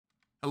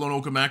Hello and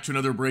welcome back to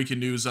another breaking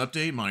news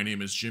update. My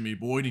name is Jimmy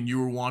Boyd and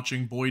you are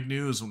watching Boyd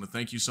News. I want to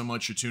thank you so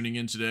much for tuning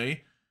in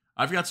today.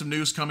 I've got some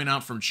news coming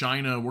out from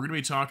China. We're going to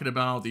be talking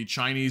about the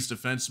Chinese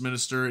defense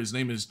minister. His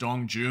name is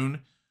Dong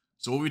Jun.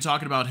 So we'll be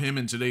talking about him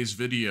in today's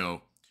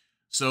video.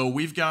 So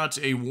we've got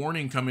a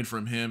warning coming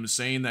from him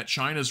saying that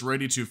China's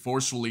ready to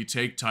forcefully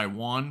take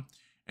Taiwan.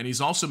 And he's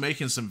also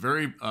making some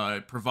very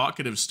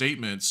provocative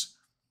statements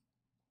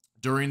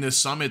during this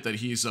summit that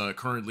he's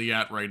currently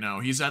at right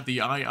now. He's at the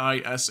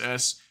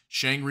IISS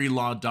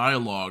Shangri-La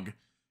Dialogue.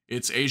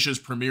 It's Asia's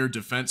premier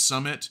defense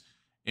summit,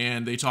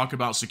 and they talk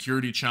about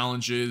security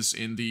challenges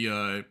in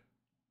the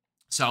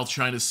South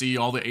China Sea.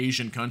 All the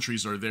Asian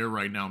countries are there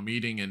right now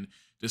meeting and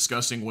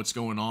discussing what's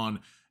going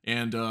on.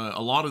 And a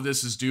lot of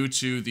this is due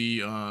to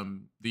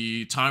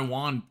the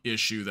Taiwan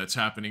issue that's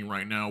happening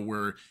right now,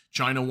 where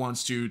China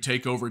wants to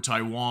take over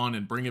Taiwan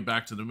and bring it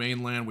back to the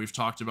mainland. We've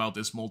talked about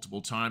this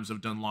multiple times.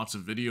 I've done lots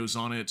of videos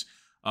on it.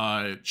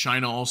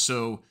 China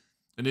also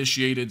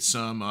initiated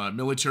some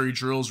military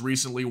drills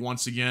recently,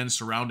 once again,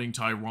 surrounding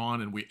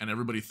Taiwan, and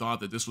everybody thought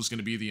that this was going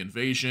to be the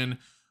invasion.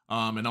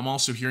 And I'm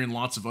also hearing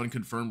lots of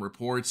unconfirmed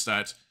reports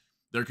that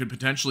there could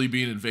potentially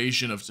be an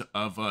invasion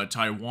of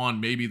Taiwan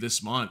maybe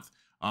this month.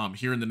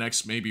 Here in the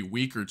next maybe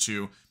week or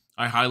two.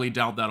 I highly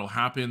doubt that'll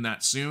happen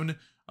that soon,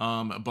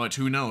 but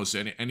who knows?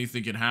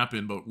 Anything can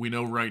happen, but we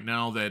know right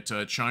now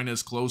that China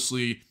is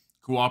closely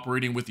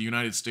cooperating with the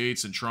United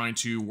States and trying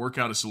to work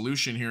out a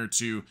solution here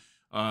to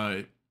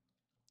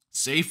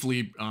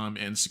safely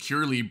and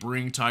securely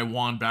bring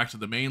Taiwan back to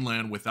the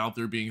mainland without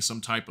there being some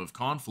type of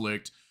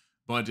conflict.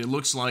 But it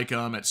looks like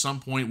at some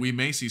point we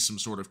may see some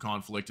sort of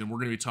conflict, and we're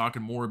going to be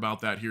talking more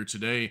about that here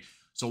today.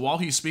 So while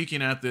he's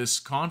speaking at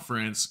this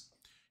conference,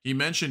 he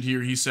mentioned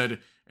here, he said,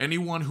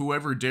 anyone who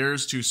ever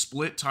dares to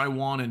split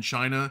Taiwan and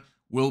China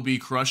will be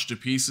crushed to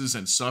pieces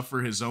and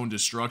suffer his own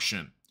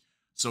destruction.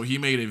 So he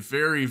made a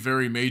very,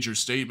 very major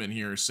statement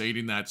here,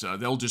 stating that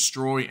they'll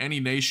destroy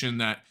any nation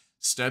that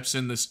steps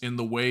in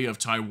the way of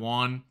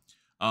Taiwan,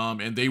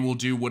 and they will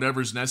do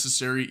whatever's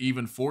necessary,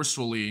 even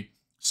forcefully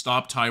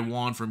stop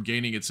Taiwan from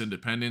gaining its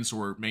independence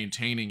or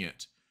maintaining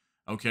it.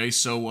 Okay,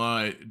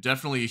 so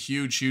definitely a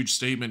huge, huge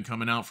statement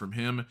coming out from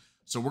him.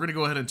 So we're going to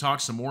go ahead and talk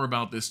some more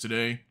about this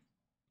today.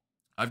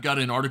 I've got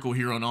an article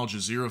here on Al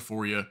Jazeera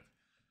for you.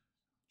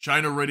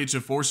 China ready to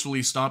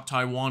forcefully stop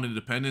Taiwan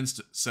independence,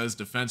 says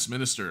defense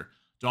minister.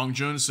 Dong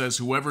Jun says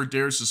whoever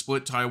dares to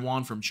split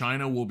Taiwan from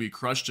China will be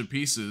crushed to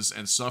pieces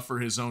and suffer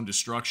his own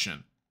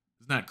destruction.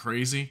 Isn't that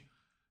crazy?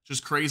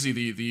 Just crazy,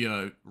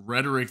 the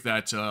rhetoric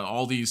that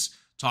all these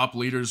top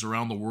leaders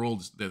around the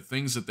world, the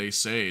things that they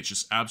say, it's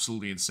just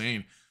absolutely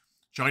insane.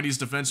 Chinese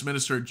Defense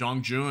Minister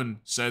Dong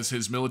Jun says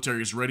his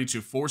military is ready to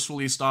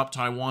forcefully stop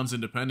Taiwan's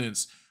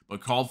independence,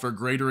 but called for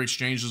greater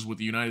exchanges with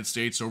the United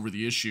States over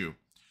the issue.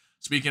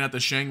 Speaking at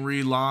the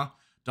Shangri-La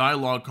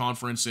Dialogue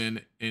Conference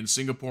in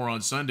Singapore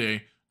on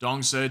Sunday,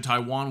 Dong said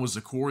Taiwan was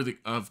the core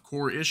of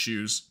core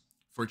issues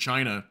for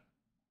China,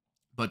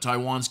 but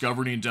Taiwan's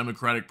governing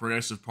Democratic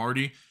Progressive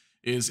Party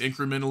is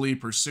incrementally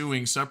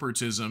pursuing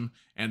separatism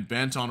and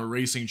bent on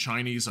erasing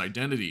Chinese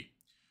identity.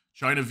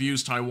 China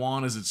views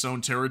Taiwan as its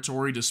own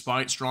territory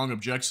despite strong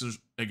objections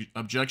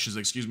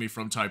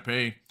from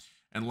Taipei,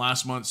 and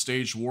last month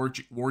staged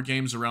war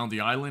games around the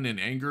island in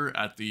anger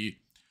at the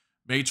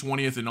May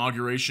 20th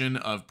inauguration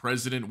of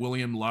President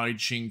William Lai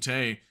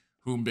Ching-te,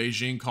 whom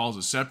Beijing calls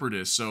a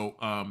separatist. So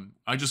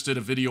I just did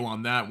a video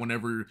on that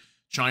whenever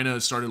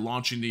China started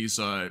launching these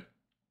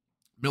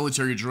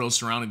military drills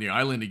surrounding the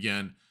island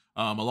again.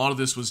 A lot of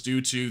this was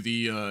due to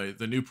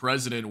the new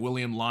president,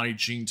 William Lai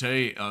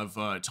Ching-te of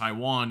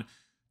Taiwan,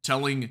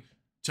 telling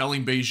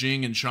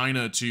Beijing and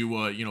China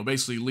to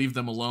basically leave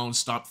them alone,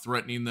 stop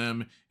threatening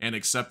them, and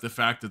accept the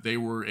fact that they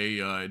were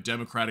a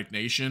democratic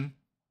nation,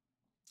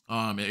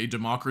 a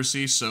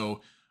democracy. So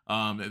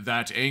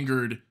that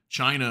angered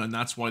China, and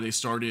that's why they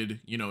started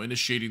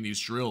initiating these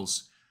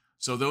drills.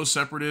 So those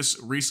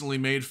separatists recently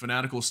made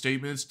fanatical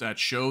statements that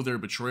show their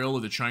betrayal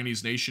of the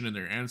Chinese nation and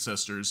their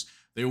ancestors.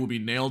 They will be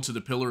nailed to the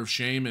pillar of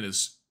shame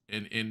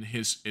in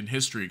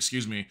history.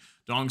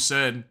 Dong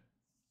said,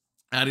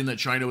 adding that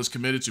China was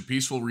committed to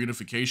peaceful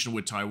reunification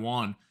with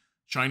Taiwan.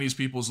 Chinese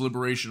People's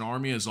Liberation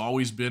Army has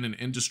always been an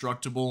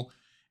indestructible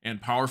and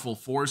powerful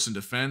force in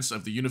defense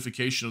of the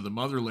unification of the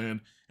motherland,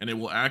 and it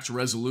will act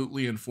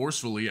resolutely and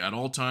forcefully at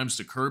all times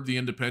to curb the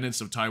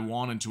independence of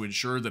Taiwan and to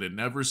ensure that it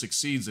never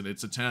succeeds in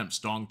its attempts,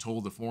 Dong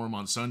told the forum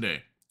on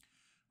Sunday.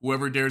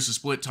 Whoever dares to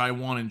split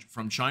Taiwan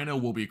from China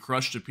will be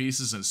crushed to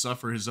pieces and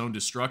suffer his own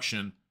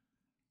destruction.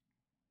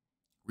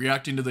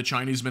 Reacting to the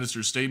Chinese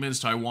minister's statements,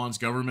 Taiwan's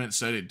government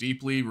said it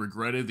deeply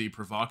regretted the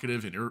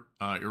provocative and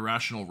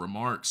irrational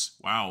remarks.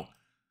 Wow.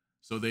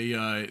 So they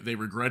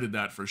regretted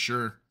that for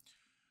sure.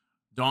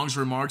 Dong's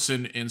remarks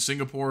in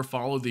Singapore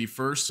followed the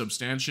first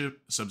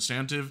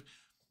substantive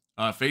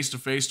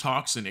face-to-face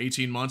talks in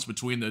 18 months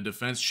between the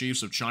defense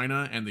chiefs of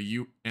China and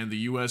the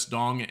U.S.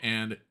 Dong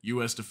and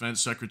U.S. Defense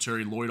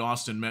Secretary Lloyd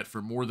Austin met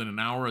for more than an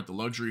hour at the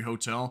luxury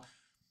hotel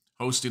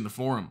hosting the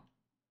forum.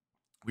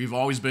 We've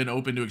always been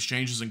open to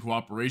exchanges and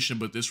cooperation,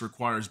 but this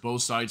requires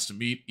both sides to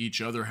meet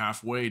each other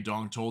halfway,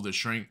 Dong told the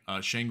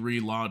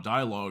Shangri-La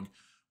dialogue.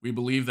 We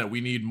believe that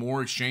we need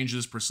more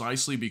exchanges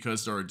precisely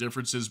because there are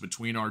differences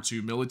between our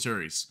two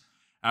militaries.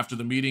 After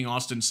the meeting,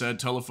 Austin said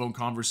telephone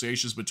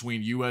conversations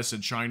between U.S.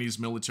 and Chinese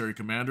military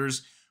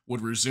commanders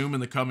would resume in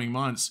the coming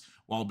months,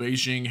 while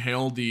Beijing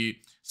hailed the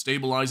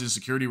stabilizing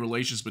security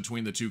relations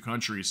between the two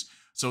countries.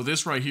 So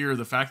this right here,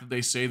 the fact that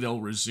they say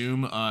they'll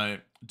resume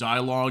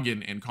dialogue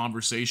and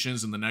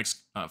conversations in the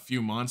next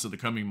few months, of the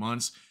coming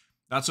months,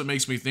 that's what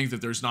makes me think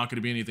that there's not going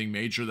to be anything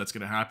major that's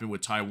going to happen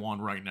with Taiwan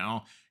right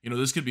now. You know,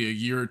 this could be a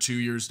year or 2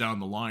 years down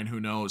the line, who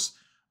knows?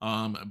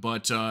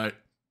 But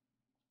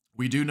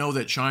we do know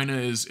that China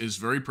is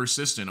very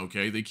persistent,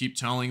 okay? They keep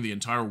telling the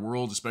entire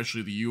world,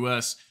 especially the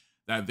U.S.,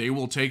 that they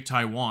will take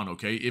Taiwan,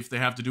 okay? If they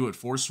have to do it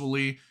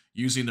forcefully,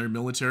 using their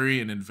military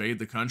and invade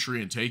the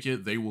country and take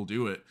it, they will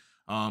do it.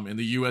 And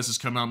the U.S. has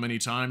come out many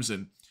times,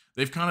 and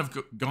they've kind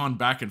of gone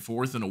back and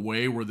forth in a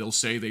way where they'll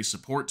say they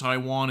support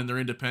Taiwan and their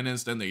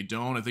independence, then they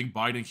don't. I think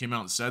Biden came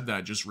out and said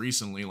that just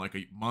recently, like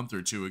a month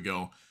or two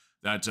ago,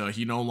 that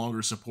he no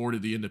longer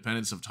supported the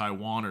independence of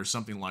Taiwan or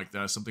something like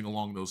that, something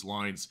along those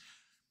lines.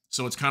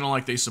 So it's kind of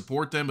like they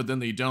support them, but then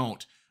they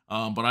don't.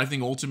 But I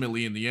think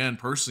ultimately, in the end,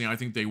 personally, I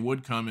think they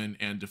would come in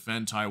and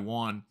defend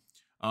Taiwan.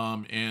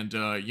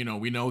 You know,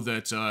 we know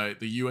that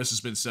the U.S. has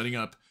been setting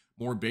up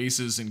more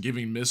bases and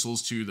giving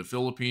missiles to the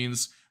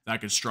Philippines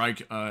that could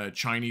strike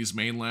Chinese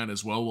mainland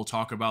as well. We'll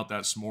talk about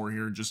that some more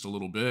here in just a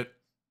little bit.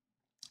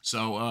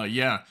 So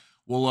yeah,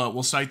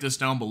 we'll cite this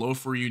down below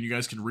for you, and you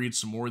guys can read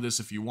some more of this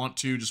if you want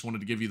to. Just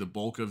wanted to give you the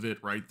bulk of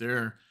it right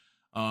there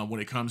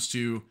when it comes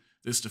to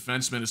this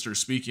defense minister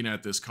speaking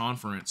at this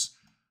conference.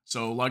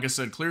 So like I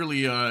said,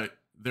 clearly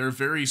they're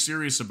very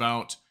serious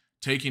about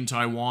taking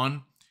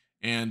Taiwan.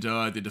 And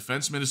the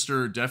defense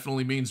minister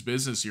definitely means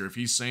business here. If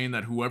he's saying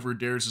that whoever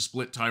dares to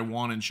split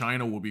Taiwan and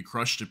China will be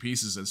crushed to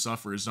pieces and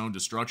suffer his own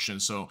destruction.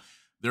 So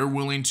they're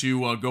willing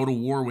to go to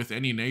war with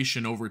any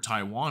nation over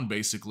Taiwan,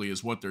 basically,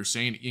 is what they're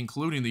saying,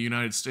 including the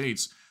United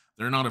States.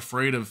 They're not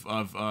afraid of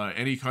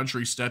any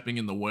country stepping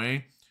in the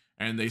way.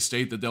 And they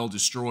state that they'll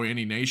destroy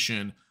any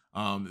nation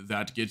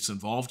that gets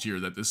involved here,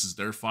 that this is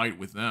their fight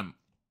with them.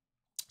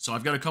 So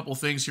I've got a couple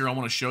things here I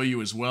want to show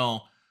you as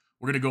well.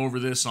 We're going to go over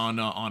this on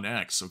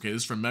X. Okay,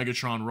 this is from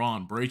Megatron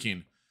Ron.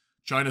 Breaking.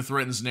 China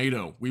threatens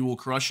NATO. We will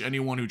crush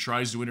anyone who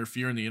tries to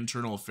interfere in the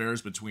internal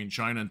affairs between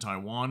China and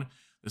Taiwan.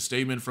 The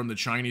statement from the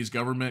Chinese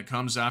government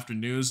comes after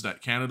news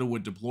that Canada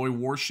would deploy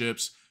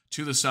warships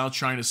to the South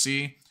China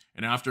Sea,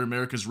 and after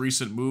America's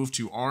recent move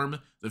to arm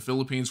the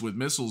Philippines with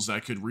missiles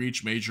that could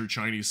reach major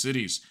Chinese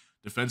cities.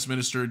 Defense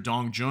Minister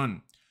Dong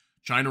Jun.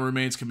 China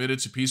remains committed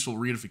to peaceful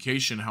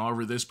reunification.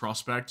 However, this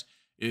prospect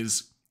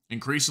is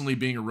increasingly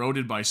being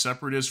eroded by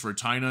separatists for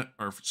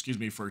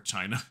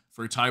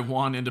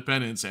Taiwan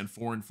independence and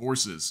foreign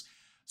forces.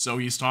 So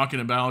he's talking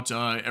about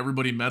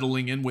everybody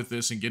meddling in with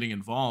this and getting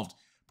involved,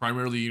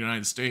 primarily the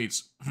United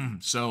States.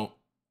 So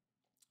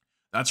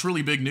that's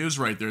really big news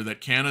right there,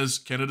 that Canada's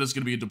going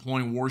to be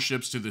deploying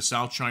warships to the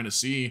South China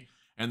Sea.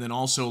 And then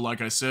also, like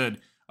I said,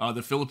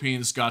 the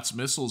Philippines got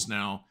missiles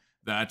now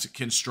that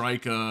can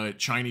strike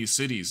Chinese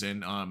cities.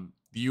 And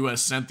the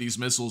U.S. sent these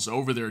missiles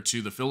over there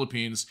to the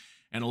Philippines.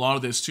 And a lot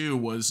of this, too,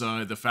 was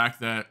the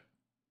fact that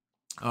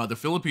the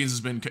Philippines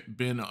has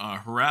been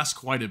harassed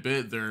quite a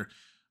bit. Their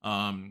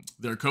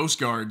coast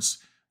guards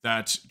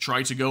that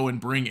try to go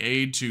and bring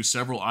aid to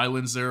several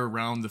islands there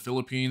around the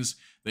Philippines,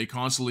 they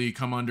constantly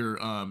come under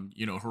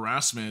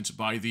harassment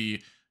by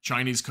the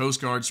Chinese Coast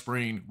Guard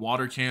spraying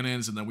water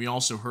cannons. And then we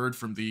also heard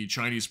from the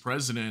Chinese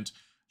president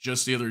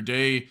just the other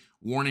day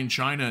warning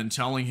China and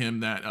telling him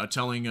that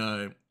telling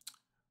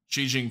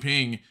Xi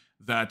Jinping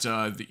that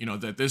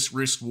that this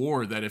risks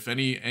war, that if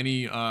any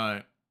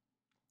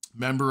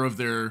member of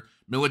their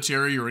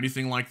military or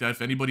anything like that,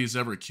 if anybody's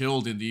ever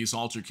killed in these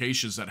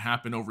altercations that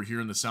happen over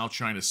here in the South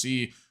China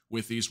Sea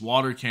with these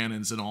water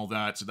cannons and all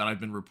that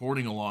I've been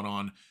reporting a lot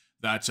on,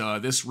 that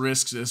this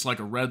risks, it's like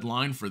a red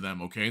line for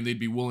them, okay? And they'd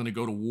be willing to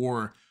go to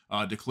war,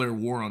 declare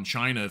war on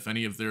China if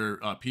any of their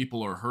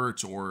people are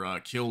hurt or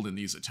killed in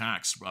these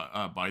attacks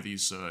by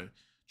these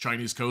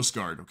Chinese Coast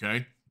Guard,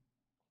 okay?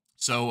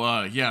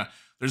 So, yeah.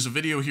 There's a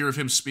video here of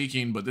him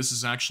speaking, but this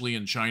is actually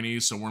in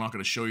Chinese, so we're not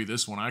going to show you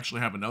this one. I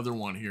actually have another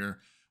one here.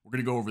 We're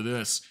going to go over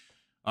this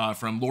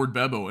from Lord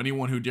Bebo.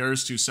 Anyone who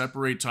dares to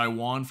separate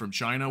Taiwan from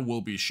China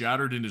will be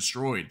shattered and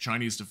destroyed.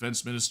 Chinese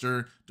Defense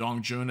Minister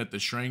Dong Jun at the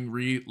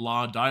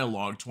Shangri-La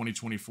Dialogue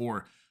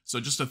 2024. So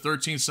just a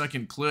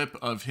 13-second clip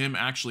of him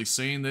actually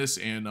saying this,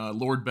 and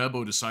Lord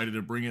Bebo decided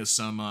to bring us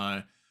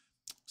some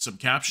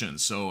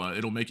captions, so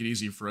it'll make it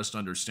easy for us to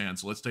understand.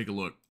 So let's take a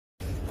look.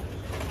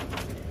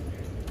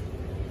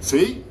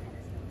 谁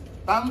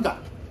胆敢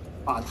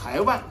把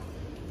台湾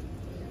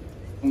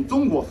从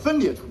中国分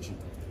裂出去，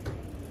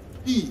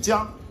必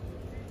将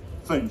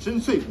粉身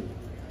碎骨，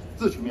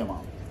自取灭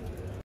亡。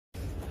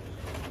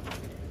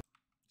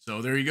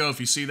 So there you go. If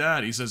you see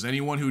that, he says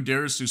anyone who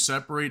dares to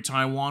separate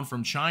Taiwan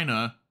from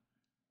China,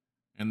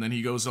 and then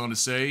he goes on to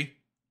say,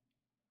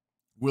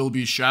 will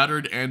be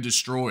shattered and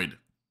destroyed.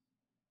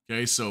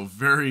 Okay, so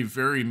very,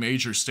 very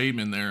major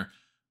statement there.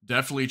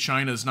 Definitely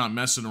China's not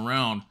messing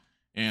around,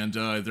 and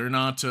they're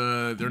not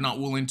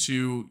willing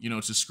to,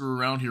 to screw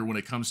around here when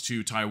it comes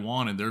to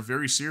Taiwan, and they're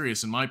very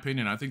serious, in my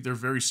opinion. I think they're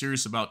very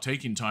serious about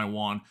taking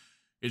Taiwan.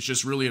 It's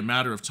just really a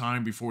matter of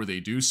time before they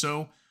do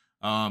so.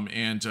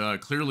 And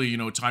clearly,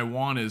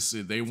 Taiwan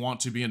they want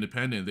to be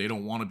independent. They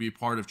don't want to be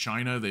part of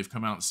China. They've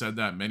come out and said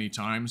that many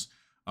times.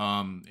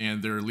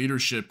 And their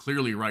leadership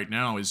clearly right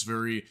now is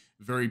very,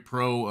 very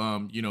pro,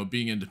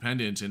 being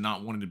independent and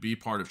not wanting to be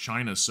part of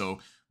China. So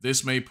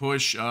this may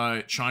push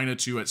China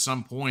to, at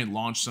some point,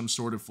 launch some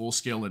sort of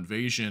full-scale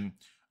invasion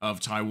of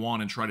Taiwan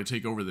and try to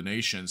take over the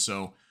nation.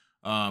 So,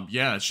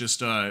 yeah, it's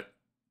just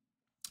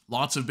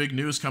lots of big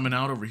news coming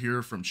out over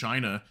here from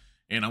China.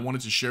 And I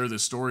wanted to share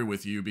this story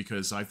with you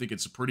because I think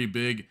it's a pretty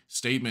big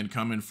statement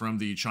coming from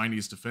the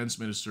Chinese Defense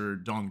Minister,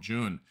 Dong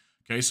Jun.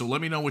 Okay, so let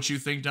me know what you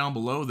think down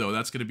below, though.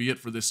 That's going to be it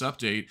for this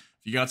update.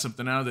 If you got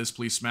something out of this,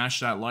 please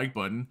smash that like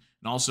button.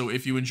 And also,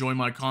 if you enjoy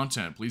my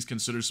content, please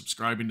consider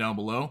subscribing down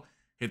below.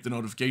 Hit the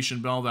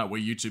notification bell. That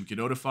way YouTube can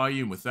notify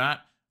you. And with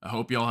that, I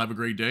hope you all have a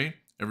great day.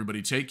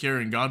 Everybody take care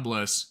and God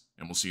bless.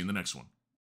 And we'll see you in the next one.